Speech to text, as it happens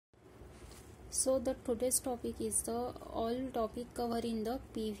So the today's topic is the all topic cover in the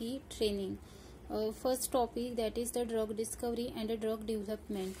PV training. First topic, that is the drug discovery and the drug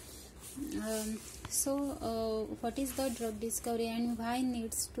development. What is the drug discovery and why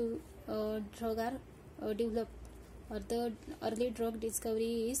needs to drug are developed, or the early drug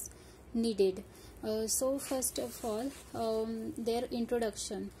discovery is needed. So first of all, their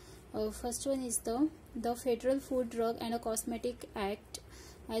introduction. First one is the Federal Food, Drug and Cosmetic Act,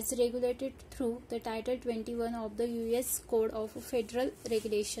 as regulated through the Title 21 of the U.S. Code of Federal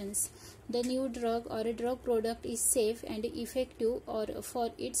Regulations. The new drug or a drug product is safe and effective or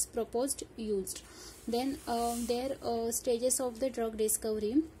for its proposed use. Then there are stages of the drug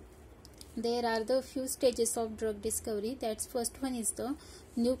discovery. There are the few stages of drug discovery. That's first one is the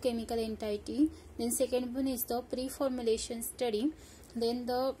new chemical entity. Then second one is the pre-formulation study. Then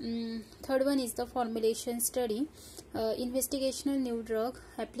the third one is the formulation study, investigational new drug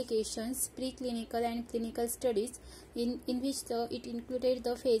applications, preclinical and clinical studies, in which it included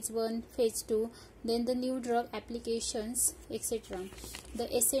the phase 1, phase 2, then the new drug applications, etc. The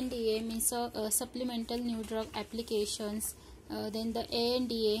SNDA means supplemental new drug applications. Then the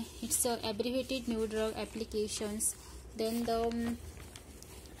ANDA, it's abbreviated new drug applications. Then the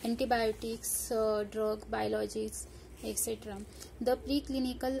antibiotics, drug, biologics, etc. The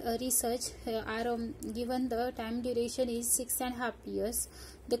preclinical research are given the time duration is 6.5 years.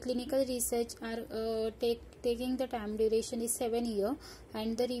 The clinical research are taking the time duration is 7 years,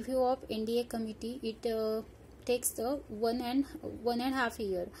 and the review of NDA committee it takes the 1.5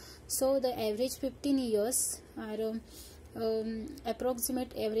 year. So the average 15 years are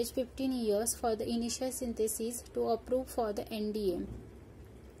approximate average 15 years for the initial synthesis to approve for the NDA.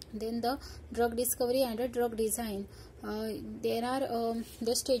 Then the drug discovery and the drug design. There are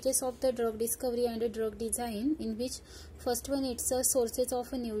the stages of the drug discovery and the drug design, in which first one it's a sources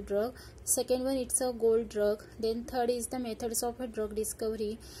of a new drug, second one it's a gold drug, then third is the methods of a drug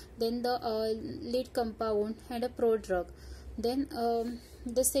discovery, then the lead compound and a prodrug. Then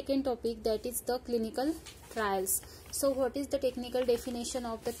the second topic, that is the clinical trials. So what is the technical definition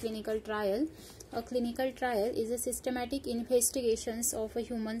of the clinical trial? A clinical trial is a systematic investigations of a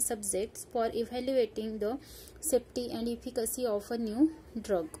human subjects for evaluating the safety and efficacy of a new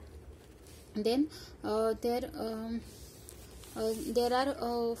drug. Then there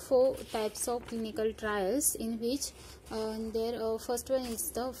are 4 types of clinical trials, in which first one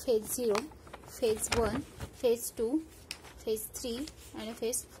is the phase 0, phase 1, phase 2, phase 3 and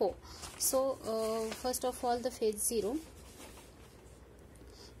phase 4. So first of all, the phase 0.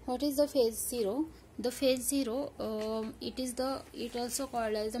 What is the phase 0? The phase 0 it also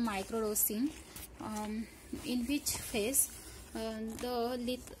called as the microdosing, in which phase the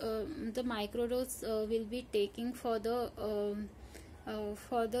microdose will be taking for the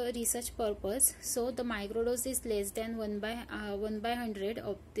research purpose. So the microdose is less than 1 by 100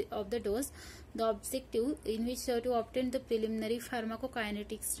 of the dose. The objective, in which to obtain the preliminary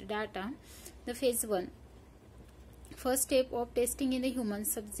pharmacokinetics data. The phase 1, first step of testing in the human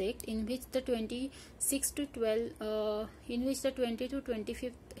subject, in which the 20 to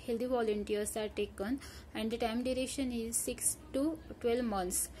 25 healthy volunteers are taken, and the time duration is 6 to 12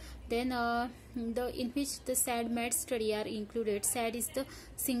 months. Then in which the SAD-MAD study are included. SAD is the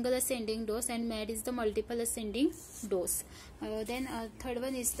single ascending dose and MAD is the multiple ascending dose. Then third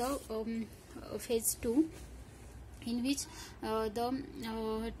one is the phase 2, in which the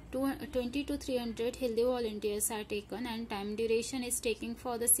 20 to 300 healthy volunteers are taken, and time duration is taken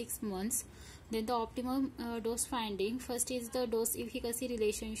for the 6 months. Then the optimum dose finding. First is the dose efficacy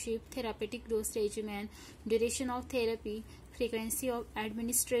relationship, therapeutic dose regimen, duration of therapy, frequency of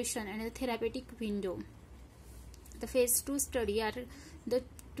administration, and the therapeutic window. The phase 2 study are the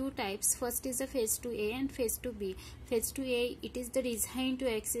 2 types. First is the phase 2A and phase 2B. Phase 2A, it is the designed to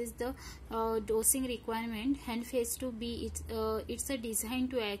access the dosing requirement, and phase 2B it's a design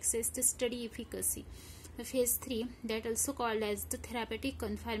to access the study efficacy. The phase 3, that also called as the therapeutic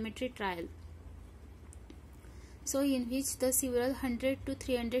confirmatory trial. So in which the several 100 to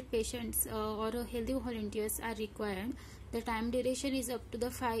 300 patients or healthy volunteers are required. The time duration is up to the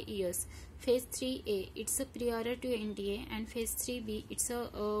 5 years. Phase 3A, it's a prior to NDA, and phase 3B, it's a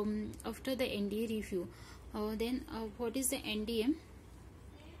after the NDA review. Then what is the NDA?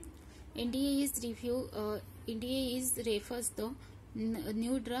 NDA is review. NDA is refers the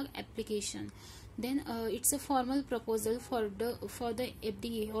new drug application. Then it's a formal proposal for the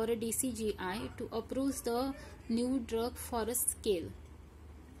FDA or a DCGI to approve the new drug for a scale.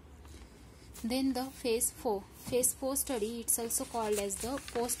 Then the phase 4 study, it's also called as the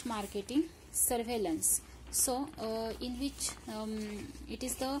post marketing surveillance. So in which it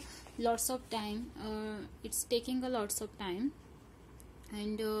is the lots of time, it's taking a lots of time,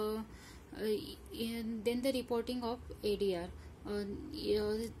 and then the reporting of ADR,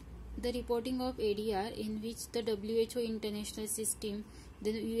 the reporting of ADR, in which the WHO international system,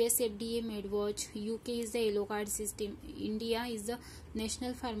 the US FDA MedWatch, UK is the yellow card system, India is the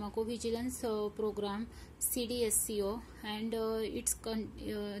National Pharmacovigilance Program, CDSCO, and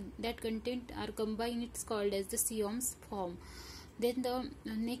that content are combined, it's called as the CIOMS form. Then the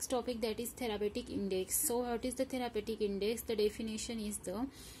next topic, that is therapeutic index. So what is the therapeutic index? The definition is the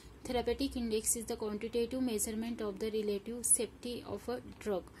therapeutic index is the quantitative measurement of the relative safety of a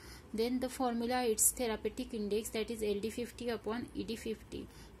drug. Then the formula, it's therapeutic index, that is LD50 upon ED50.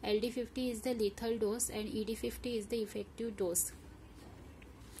 LD50 is the lethal dose and ED50 is the effective dose.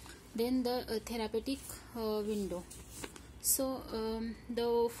 Then the therapeutic window. So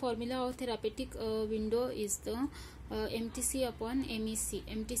the formula of therapeutic window is the MTC upon MEC.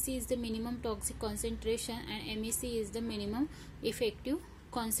 MTC is the minimum toxic concentration and MEC is the minimum effective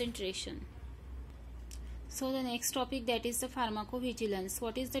concentration. So the next topic, that is the pharmacovigilance.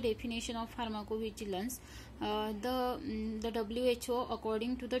 What is the definition of pharmacovigilance? The WHO,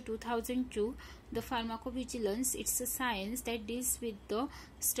 according to the 2002, the pharmacovigilance, it's a science that deals with the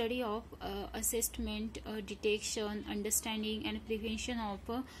study of assessment, detection, understanding and prevention of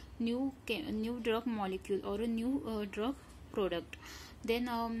a new drug molecule or a new drug product.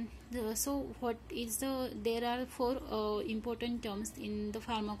 Then so what is there are four important terms in the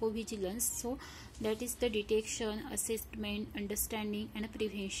pharmacovigilance. So that is the detection, assessment, understanding and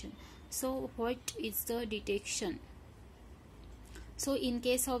prevention. So what is the detection? So in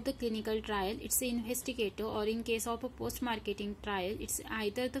case of the clinical trial, it's the investigator, or in case of a post-marketing trial, it's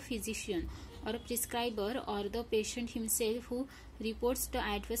either the physician or a prescriber or the patient himself who reports the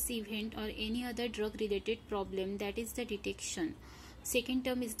adverse event or any other drug related problem. That is the detection. Second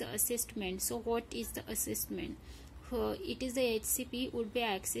term is the assessment. So what is the assessment? It is the HCP would be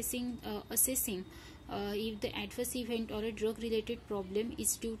assessing if the adverse event or a drug related problem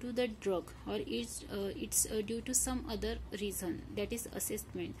is due to the drug or it's due to some other reason. That is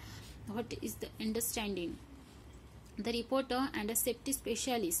assessment. What is the understanding? The reporter and a safety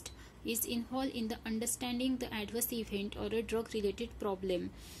specialist is involved in the understanding the adverse event or a drug related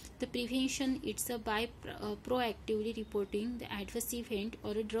problem. The prevention, it's by proactively reporting the adverse event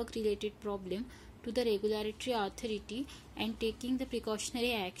or a drug related problem to the regulatory authority and taking the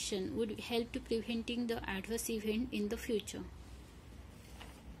precautionary action would help to preventing the adverse event in the future.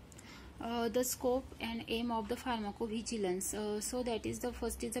 The scope and aim of the pharmacovigilance. So that is the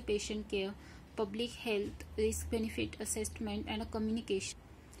first is the patient care, public health, risk benefit assessment and a communication.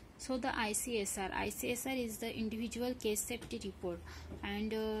 So the ICSR is the individual case safety report,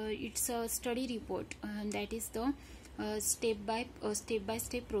 and it's a study report, that is the step by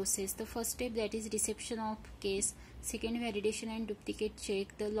step process. The first step, that is reception of case, second validation and duplicate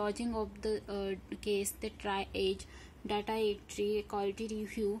check, the lodging of the case, the triage, data entry, quality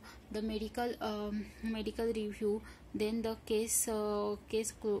review, the medical review, then the case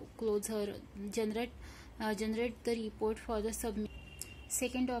closure, generate the report for the submission.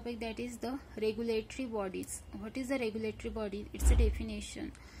 Second topic, that is the regulatory bodies. What is the regulatory body? It's a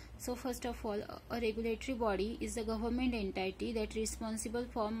definition. So first of all, a regulatory body is a government entity that is responsible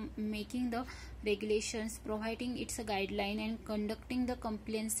for making the regulations, providing its a guideline and conducting the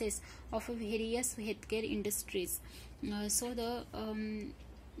compliances of various healthcare industries. So the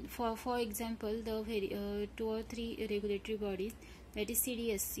for example, the 2 or 3 regulatory bodies, that is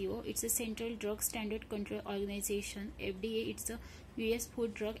CDSCO, it's a Central Drug Standard Control Organization. FDA, it's a US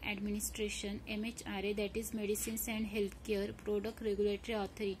Food Drug Administration. MHRA, that is Medicines and Healthcare Product Regulatory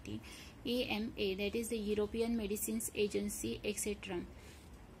Authority. EMA, that is the European Medicines Agency, etc.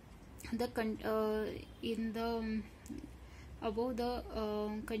 In the above the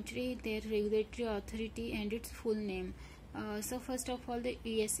country, their regulatory authority and its full name. So first of all, the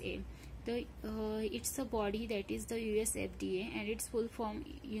USA. It's a body, that is the US FDA, and its full form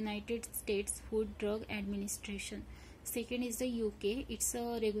United States Food Drug Administration. Second is the UK. It's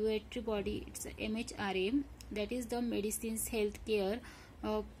a regulatory body. It's a MHRA, that is the Medicines Healthcare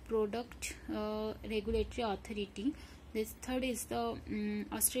Product Regulatory Authority. This third is the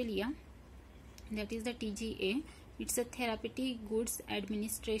Australia, that is the TGA. It's a Therapeutic Goods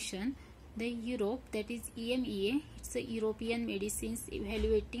Administration. The Europe, that is EMEA, it's a European Medicines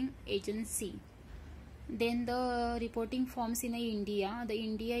Evaluating Agency. Then the reporting forms in India. The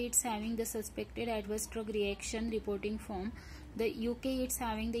India, it's having the suspected adverse drug reaction reporting form. The UK, it's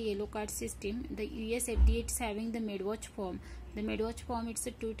having the yellow card system. The US FDA, it's having the MedWatch form. The MedWatch form, it's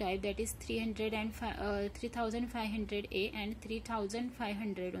a two type, that is 3500A and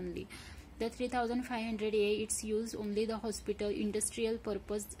 3500 only. The 3500A, it's used only the hospital industrial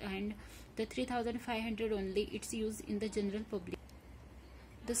purpose, and the 3500 only, it's used in the general public.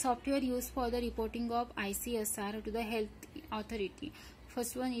 The software used for the reporting of ICSR to the health authority.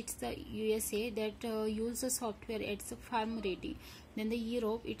 First one, it's the USA that use the software, it's Farm Ready. Then the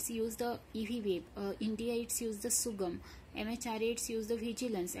Europe, it's use the EV Web. India, it's use the Sugam. MHRA, it's use the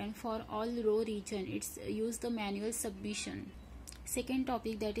Vigilance, and for all raw region, it's use the manual submission. Second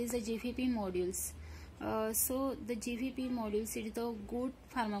topic, that is the GVP modules. So the GVP modules, it is the good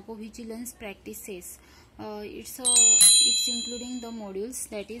pharmacovigilance practices. It's including the modules,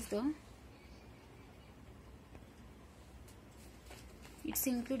 that is the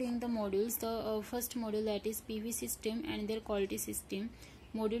first module, that is PV system and their quality system.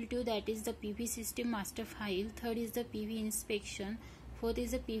 Module 2, that is the PV system master file. Third is the PV inspection. Fourth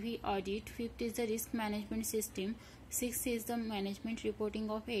is the PV audit. Fifth is the risk management system. Sixth is the management reporting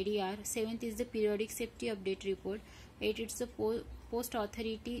of ADR. Seventh is the periodic safety update report. Eighth is the post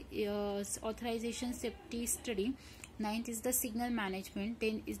authority authorization safety study. Ninth is the signal management.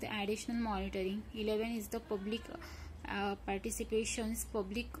 10 is the additional monitoring. 11 is the public participations,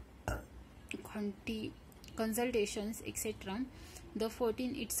 public consultations, etc. The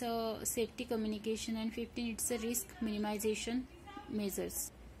 14, it's a safety communication, and 15, it's a risk minimization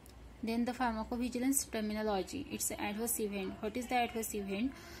measures. Then the pharmacovigilance terminology, it's an adverse event. What is the adverse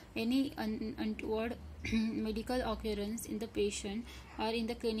event? Any untoward medical occurrence in the patient or in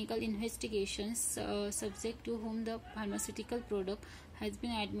the clinical investigations subject to whom the pharmaceutical product has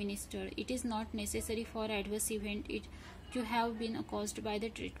been administered. It is not necessary for adverse event to have been caused by the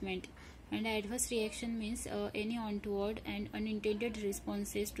treatment. And adverse reaction means any untoward and unintended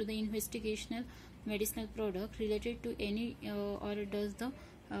responses to the investigational medicinal product related to any or does the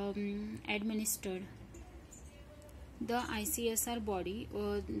administered. The ICSR body,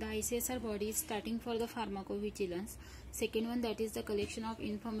 is starting for the pharmacovigilance. Second one, that is the collection of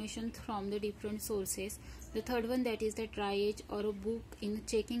information from the different sources. The third one, that is the triage or a book in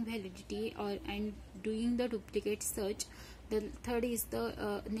checking validity and doing the duplicate search. The third is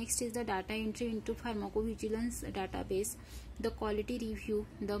the next is the data entry into pharmacovigilance database. The quality review,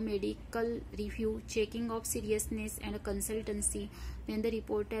 the medical review, checking of seriousness and consultancy. Then the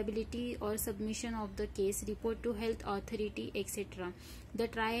reportability or submission of the case, report to health authority, etc. The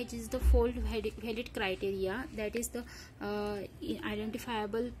triage is the fold valid criteria, that is the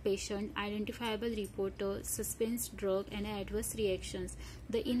identifiable patient, identifiable reporter, suspense drug, and adverse reactions.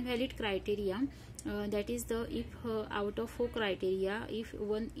 The invalid criteria, that is the if out of 4 criteria, if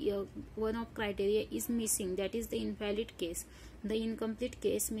one of criteria is missing, that is the invalid case. The incomplete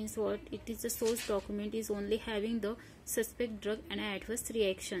case means what? It is the source document is only having the suspect drug and adverse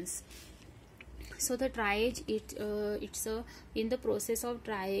reactions. So the triage, in the process of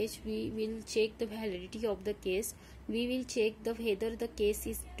triage, we will check the validity of the case. We will check whether the case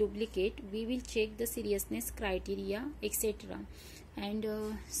is duplicate. We will check the seriousness criteria, etc. And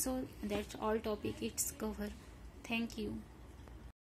so that's all topic it's cover. Thank you.